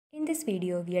this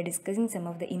video, we are discussing some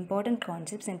of the important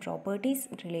concepts and properties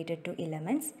related to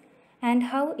elements and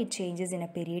how it changes in a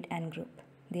period and group.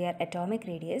 They are atomic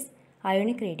radius,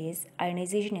 ionic radius,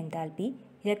 ionization enthalpy,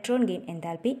 electron gain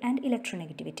enthalpy, and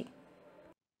electronegativity.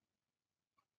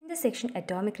 In the section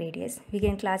atomic radius, we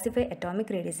can classify atomic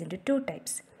radius into two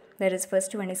types. That is,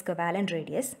 first one is covalent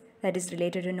radius, that is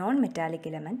related to non-metallic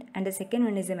element, and the second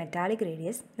one is a metallic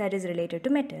radius, that is related to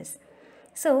metals.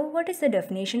 So, what is the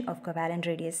definition of covalent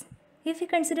radius? If we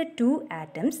consider two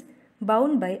atoms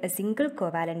bound by a single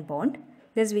covalent bond,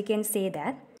 thus we can say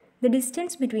that the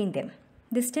distance between them,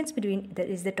 is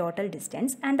the total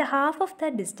distance, and the half of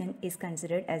that distance is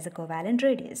considered as a covalent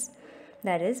radius.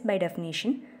 That is, by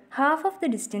definition, half of the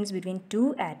distance between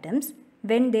two atoms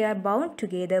when they are bound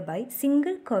together by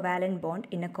single covalent bond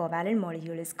in a covalent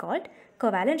molecule is called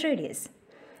covalent radius.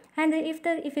 And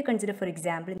if we consider, for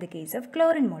example, in the case of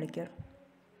chlorine molecule,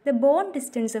 the bond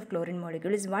distance of chlorine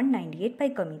molecule is 198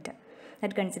 picometer.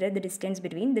 That consider the distance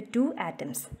between the two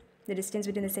atoms. The distance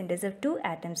between the centers of two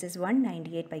atoms is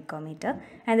 198 picometer,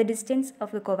 and the distance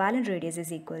of the covalent radius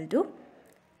is equal to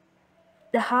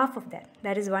the half of that.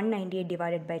 That is 198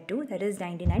 divided by 2, that is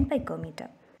 99 picometer.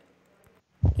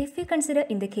 If we consider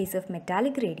in the case of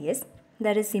metallic radius,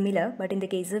 that is similar, but in the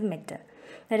case of metal,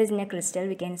 that is in a crystal,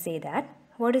 we can say that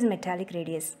what is metallic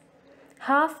radius?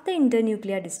 Half the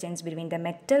internuclear distance between the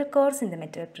metal cores in the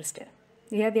metal crystal.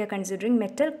 Here we are considering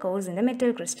metal cores in the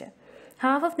metal crystal.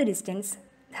 Half of the distance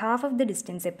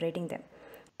separating them.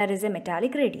 That is a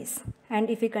metallic radius. And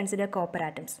if we consider copper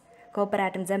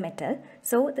atoms are metal,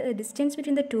 so the distance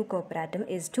between the two copper atoms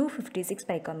is 256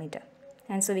 picometer.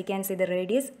 And so we can say the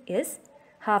radius is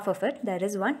half of it, that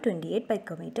is 128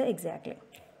 picometer exactly.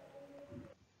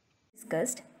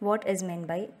 Discussed what is meant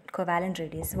by covalent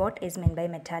radius, what is meant by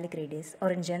metallic radius,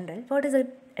 or in general, what is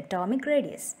atomic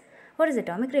radius? What is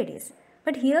atomic radius?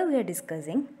 But here we are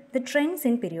discussing the trends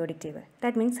in periodic table.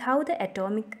 That means how the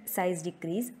atomic size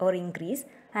decrease or increase,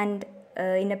 and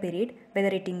in a period whether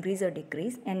it increase or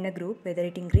decrease, and in a group whether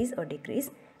it increase or decrease,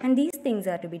 and these things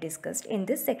are to be discussed in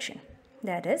this section.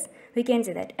 That is, we can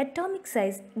say that atomic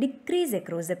size decrease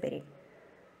across the period.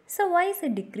 So why is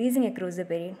it decreasing across the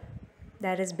period?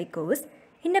 That is because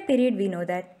in a period we know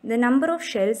that the number of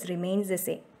shells remains the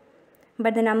same,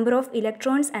 but the number of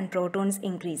electrons and protons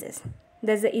increases.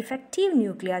 Thus the effective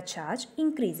nuclear charge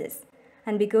increases,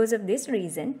 and because of this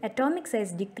reason atomic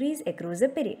size decrease across the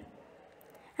period.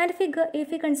 And if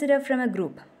we consider from a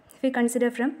group, if we consider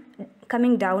from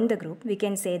coming down the group, we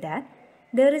can say that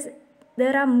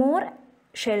there are more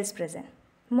shells present.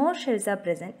 More shells are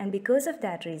present, and because of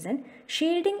that reason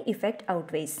shielding effect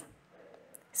outweighs.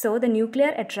 So the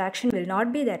nuclear attraction will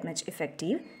not be that much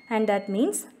effective, and that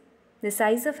means the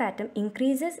size of atom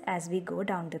increases as we go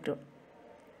down the group.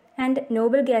 And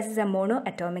noble gases are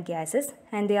monoatomic gases,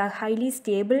 and they are highly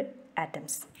stable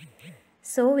atoms.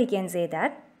 So we can say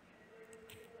that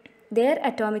their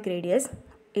atomic radius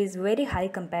is very high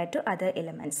compared to other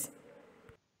elements.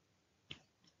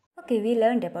 Okay, we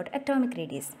learned about atomic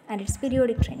radius and its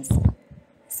periodic trends.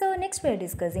 So next we are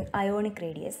discussing ionic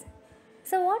radius.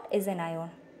 So what is an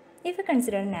ion? If we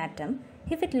consider an atom,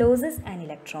 if it loses an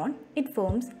electron, it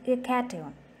forms a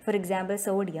cation. For example,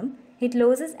 sodium, it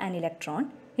loses an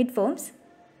electron, it forms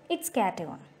its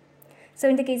cation. So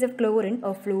in the case of chlorine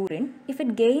or fluorine, if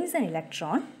it gains an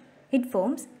electron, it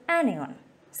forms anion.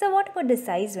 So what about the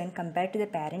size when compared to the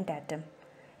parent atom?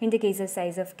 In the case of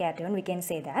size of cation, we can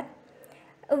say that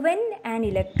when an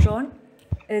electron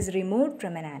is removed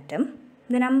from an atom,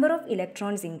 the number of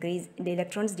electrons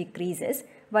decreases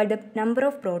while the number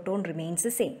of proton remains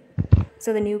the same.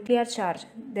 So the nuclear charge,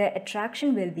 the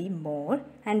attraction will be more,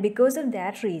 and because of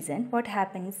that reason, what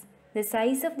happens? The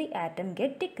size of the atom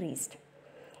get decreased.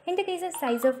 In the case of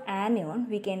size of anion,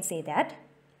 we can say that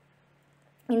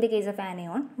in the case of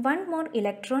anion, one more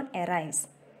electron arrives,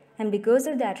 and because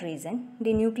of that reason,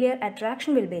 the nuclear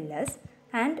attraction will be less,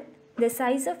 and the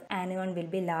size of anion will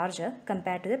be larger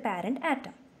compared to the parent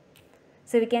atom.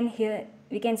 So we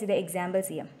can see the examples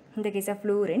here. In the case of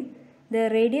fluorine, the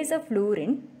radius of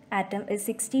fluorine atom is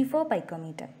 64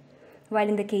 picometer, while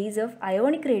in the case of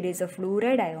ionic radius of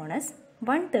fluoride ion is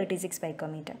 136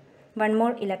 picometer. One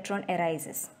more electron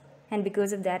arises, and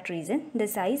because of that reason, the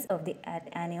size of the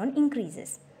anion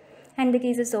increases. And in the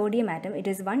case of sodium atom, it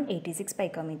is 186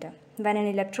 picometer. When an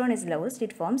electron is lost,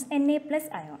 it forms Na plus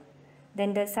ion.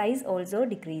 Then the size also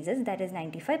decreases, that is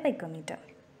 95 picometer.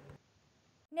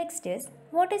 Next is,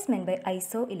 what is meant by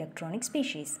isoelectronic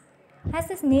species? As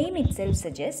its name itself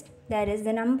suggests, that is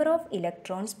the number of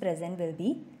electrons present will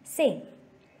be same.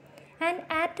 And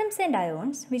atoms and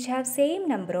ions which have same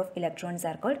number of electrons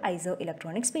are called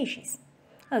isoelectronic species.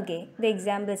 Okay, the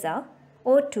examples are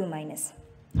O2 minus.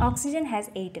 Oxygen has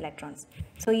 8 electrons.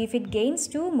 So if it gains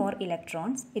 2 more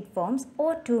electrons, it forms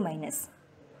O2 minus.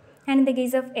 And in the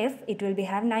case of F, it will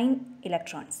have 9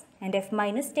 electrons and F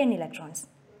minus 10 electrons.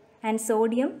 And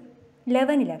sodium,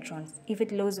 11 electrons. If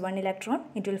it loses 1 electron,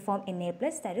 it will form Na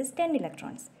plus, that is 10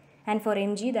 electrons. And for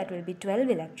Mg, that will be 12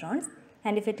 electrons.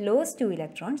 And if it loses 2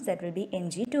 electrons, that will be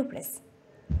Mg2 plus.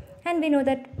 And we know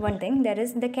that one thing, that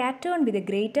is the cation with a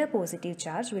greater positive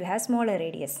charge will have smaller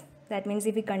radius. That means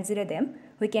if we consider them,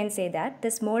 we can say that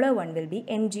the smaller one will be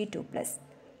Mg2 plus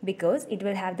because it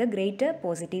will have the greater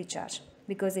positive charge.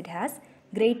 Because it has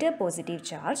greater positive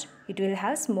charge, it will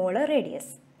have smaller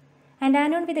radius. And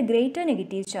anion with a greater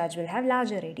negative charge will have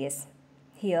larger radius.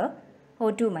 Here,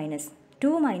 O2 minus.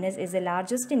 2 minus is the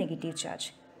largest negative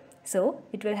charge. So,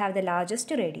 it will have the largest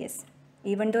radius.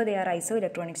 Even though they are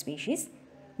isoelectronic species,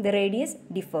 the radius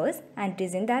differs and it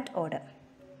is in that order.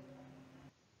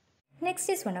 Next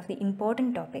is one of the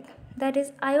important topic, that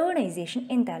is ionization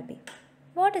enthalpy.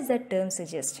 What does that term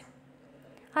suggest?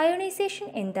 Ionization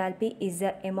enthalpy is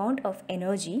the amount of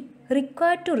energy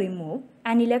required to remove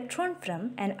an electron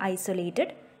from an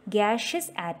isolated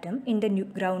gaseous atom in the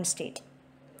ground state.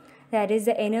 That is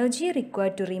the energy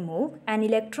required to remove an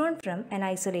electron from an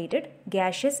isolated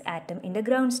gaseous atom in the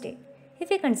ground state. If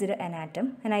we consider an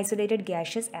atom, an isolated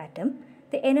gaseous atom,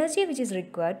 the energy which is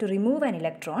required to remove an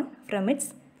electron from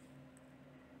its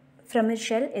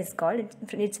shell is called,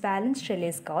 its valence shell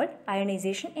is called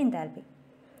ionization enthalpy.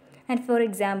 And for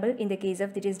example, in the case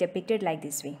of it is depicted like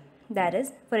this way. That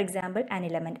is, for example, an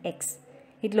element X.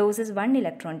 It loses 1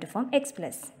 electron to form X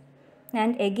plus.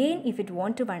 And again, if it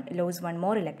want to lose one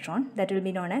more electron, that will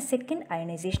be known as second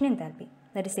ionization enthalpy.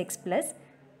 That is X plus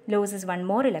loses one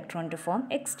more electron to form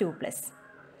X2 plus.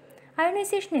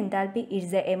 Ionization enthalpy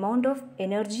is the amount of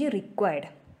energy required.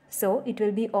 So, it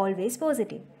will be always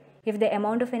positive. If the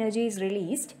amount of energy is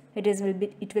released,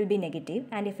 it will be negative,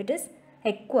 and if it is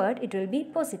acquired, it will be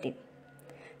positive.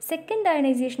 Second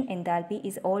ionization enthalpy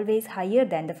is always higher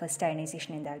than the first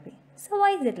ionization enthalpy. So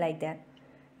why is it like that?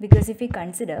 Because if we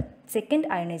consider second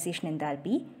ionization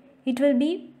enthalpy, it will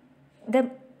be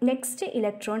the next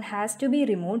electron has to be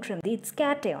removed from its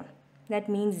cation. That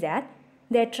means that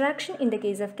the attraction in the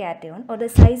case of cation or the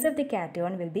size of the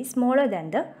cation will be smaller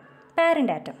than the parent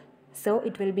atom. So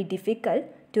it will be difficult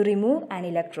to remove an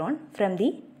electron from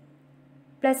the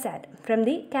plus atom, from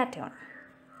the cation.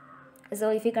 So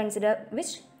if we consider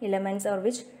which elements or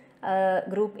which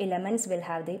group elements will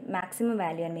have the maximum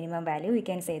value and minimum value, we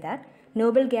can say that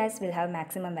noble gas will have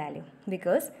maximum value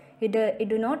because it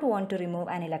do not want to remove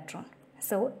an electron.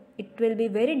 So it will be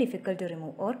very difficult to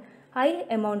remove, or high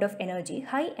amount of energy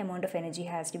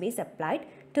has to be supplied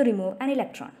to remove an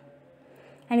electron.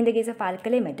 And in the case of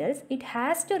alkali metals, it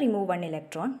has to remove one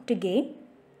electron to gain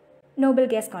noble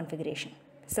gas configuration.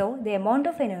 So the amount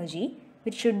of energy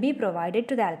which should be provided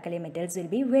to the alkali metals will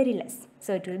be very less.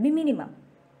 So it will be minimum.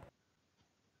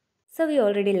 So we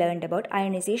already learned about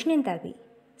ionization enthalpy.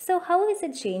 So how is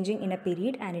it changing in a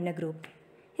period and in a group?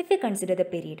 If we consider the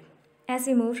period, as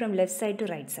we move from left side to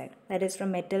right side, that is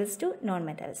from metals to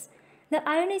non-metals, the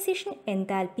ionization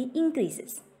enthalpy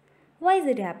increases. Why is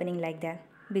it happening like that?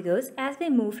 Because as we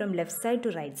move from left side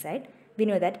to right side, we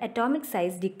know that atomic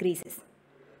size decreases.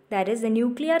 That is, the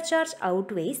nuclear charge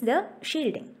outweighs the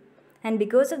shielding. And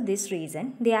because of this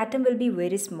reason, the atom will be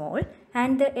very small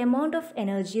and the amount of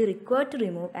energy required to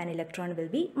remove an electron will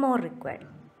be more required.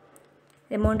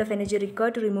 The amount of energy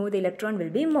required to remove the electron will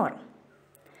be more.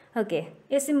 Okay,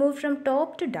 as we move from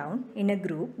top to down in a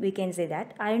group, we can say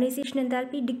that ionization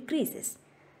enthalpy decreases.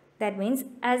 That means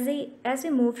as we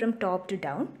move from top to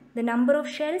down, the number of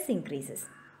shells increases.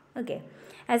 Okay,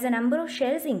 as the number of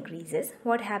shells increases,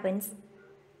 what happens?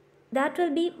 That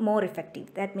will be more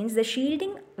effective. That means the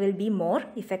shielding will be more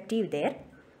effective there,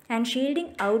 and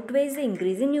shielding outweighs the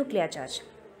increase in nuclear charge.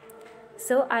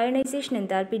 So ionization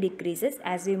enthalpy decreases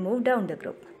as we move down the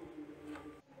group.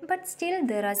 But still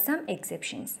there are some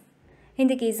exceptions. In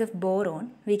the case of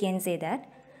boron, we can say that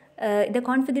the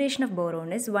configuration of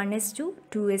boron is 1s2,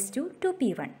 2s2,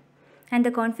 2p1. And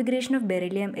the configuration of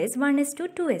beryllium is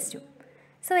 1s2, 2s2.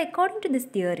 So according to this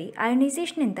theory,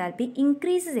 ionization enthalpy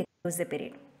increases across the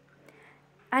period.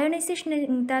 Ionization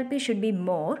enthalpy should be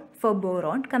more for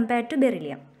boron compared to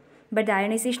beryllium. But the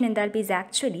ionization enthalpy is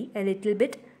actually a little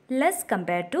bit less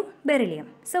compared to beryllium.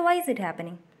 So why is it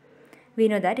happening? We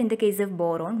know that in the case of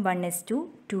boron, 1s2,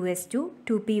 2s2,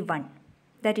 2p1.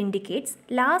 That indicates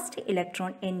last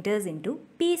electron enters into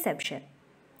p subshell,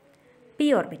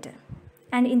 p orbital.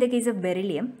 And in the case of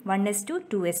beryllium, 1s2,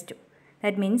 2s2.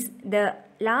 That means the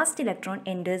last electron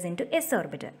enters into s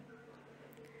orbital.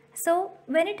 So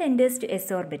when it enters to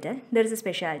s orbital, there is a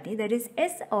specialty, that is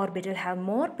s orbital have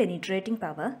more penetrating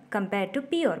power compared to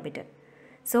p orbital.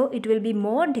 So it will be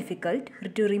more difficult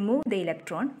to remove the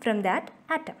electron from that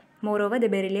atom. Moreover, the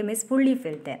beryllium is fully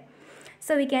filled there.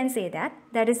 So we can say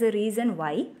that is the reason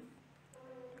why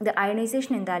the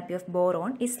ionization enthalpy of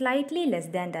boron is slightly less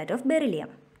than that of beryllium.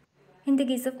 In the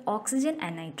case of oxygen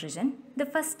and nitrogen, the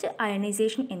first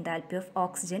ionization enthalpy of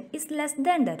oxygen is less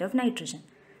than that of nitrogen.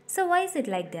 So why is it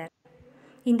like that?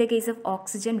 In the case of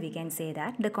oxygen, we can say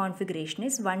that the configuration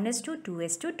is 1s2,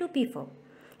 2s2, 2p4.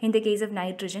 In the case of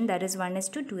nitrogen, that is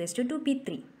 1s2, 2s2,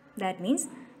 2p3. That means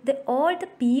all the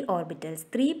p orbitals,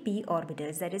 3 p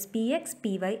orbitals, that is px,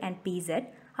 py and pz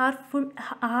are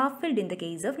half filled in the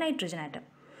case of nitrogen atom.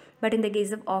 But in the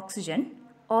case of oxygen,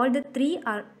 all the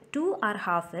 2 are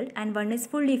half filled and 1 is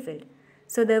fully filled.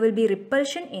 So there will be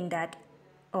repulsion in that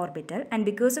orbital, and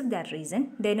because of that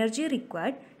reason, the energy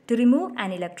required to remove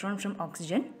an electron from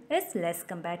oxygen is less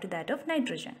compared to that of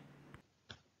nitrogen.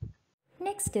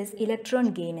 Next is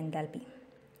electron gain enthalpy.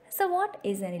 So what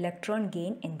is an electron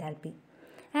gain enthalpy?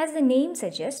 As the name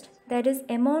suggests, that is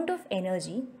amount of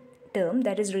energy term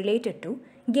that is related to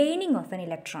gaining of an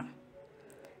electron.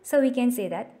 So we can say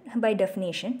that by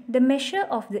definition, the measure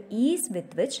of the ease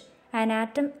with which an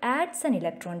atom adds an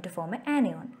electron to form an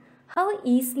anion. How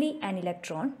easily an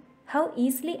atom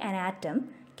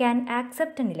can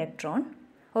accept an electron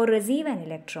or receive an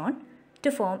electron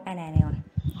to form an anion.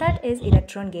 That is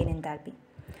electron gain enthalpy.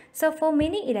 So for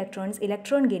many electrons,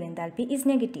 electron gain enthalpy is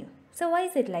negative. So why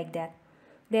is it like that?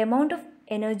 The amount of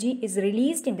energy is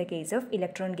released in the case of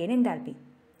electron gain enthalpy.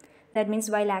 That means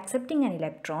while accepting an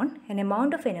electron, an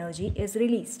amount of energy is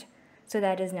released. So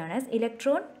that is known as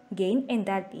electron gain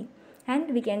enthalpy.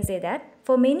 And we can say that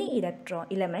for many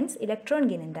elements, electron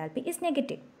gain enthalpy is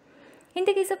negative. In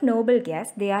the case of noble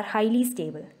gas, they are highly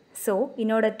stable. So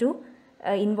in order to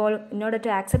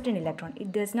accept an electron,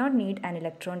 it does not need an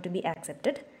electron to be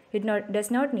accepted. It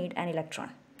does not need an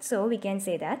electron. So we can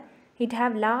say that it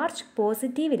have large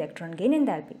positive electron gain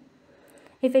enthalpy.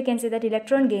 If I can say that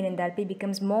electron gain enthalpy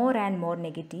becomes more and more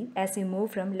negative as we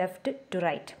move from left to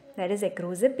right, that is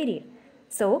across a period.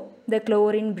 So the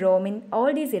chlorine, bromine,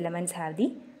 all these elements have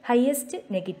the highest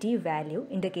negative value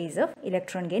in the case of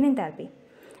electron gain enthalpy.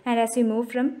 And as we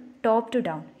move from top to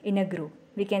down in a group,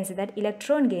 we can say that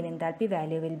electron gain enthalpy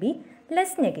value will be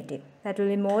less negative. That will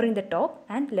be more in the top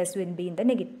and less will be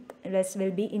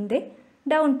in the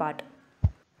down part.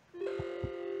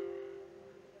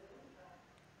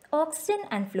 Oxygen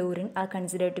and fluorine are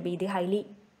considered to be the highly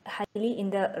in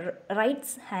the right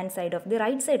side of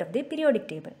the periodic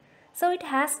table. So it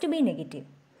has to be negative.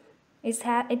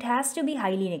 It has to be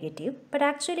highly negative, but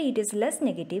actually it is less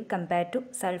negative compared to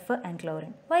sulfur and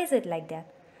chlorine. Why is it like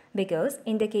that? Because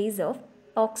in the case of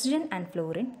oxygen and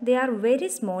fluorine, they are very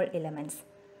small elements.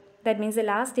 That means the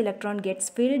last electron gets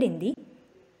filled in the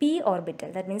p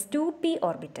orbital. That means 2p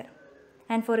orbital.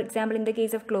 And for example, in the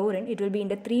case of chlorine, it will be in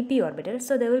the 3p orbital,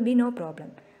 so there will be no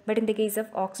problem. But in the case of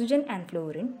oxygen and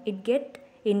fluorine, it gets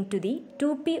into the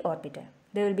 2p orbital.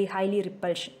 There will be high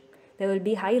repulsion. There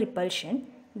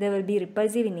will be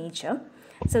repulsive in nature.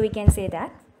 So we can say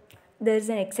that there is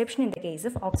an exception in the case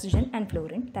of oxygen and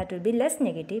fluorine, that will be less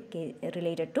negative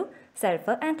related to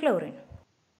sulfur and chlorine.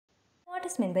 What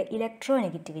is meant by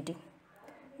electronegativity?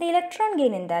 The electron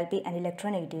gain enthalpy and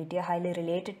electronegativity are highly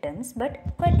related terms but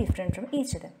quite different from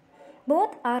each other.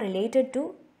 Both are related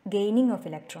to gaining of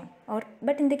electron,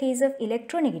 but in the case of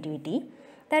electronegativity,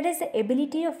 that is the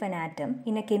ability of an atom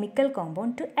in a chemical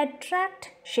compound to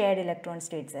attract shared electrons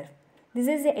to itself. This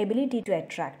is the ability to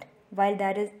attract, while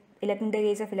that is in the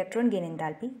case of electron gain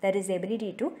enthalpy, that is the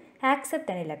ability to accept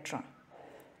an electron.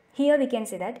 Here we can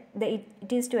say that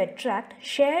it is to attract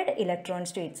shared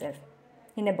electrons to itself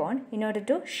in a bond in order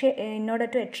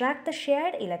to attract the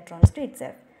shared electrons to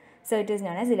itself. So it is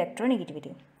known as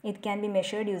electronegativity. It can be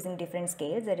measured using different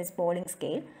scales, that is Pauling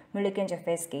scale, Mulliken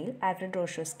Jaffe scale,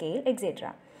 Allred-Rochow scale,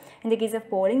 etc. In the case of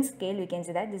Pauling scale, we can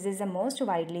say that this is the most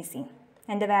widely seen,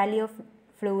 and the value of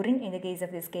fluorine in the case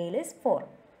of this scale is 4.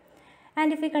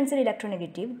 And if we consider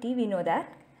electronegativity, we know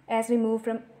that as we move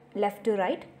from left to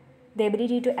right, the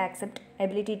ability to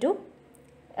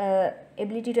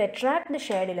attract the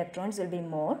shared electrons will be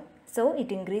more, so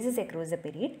it increases across the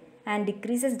period and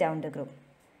decreases down the group.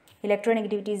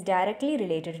 Electronegativity is directly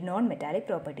related to non-metallic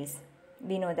properties.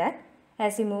 We know that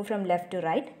as we move from left to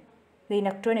right, the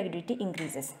electronegativity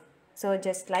increases. So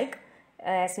just like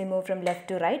as we move from left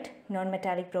to right,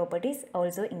 non-metallic properties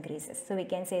also increases. So we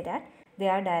can say that they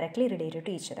are directly related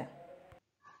to each other.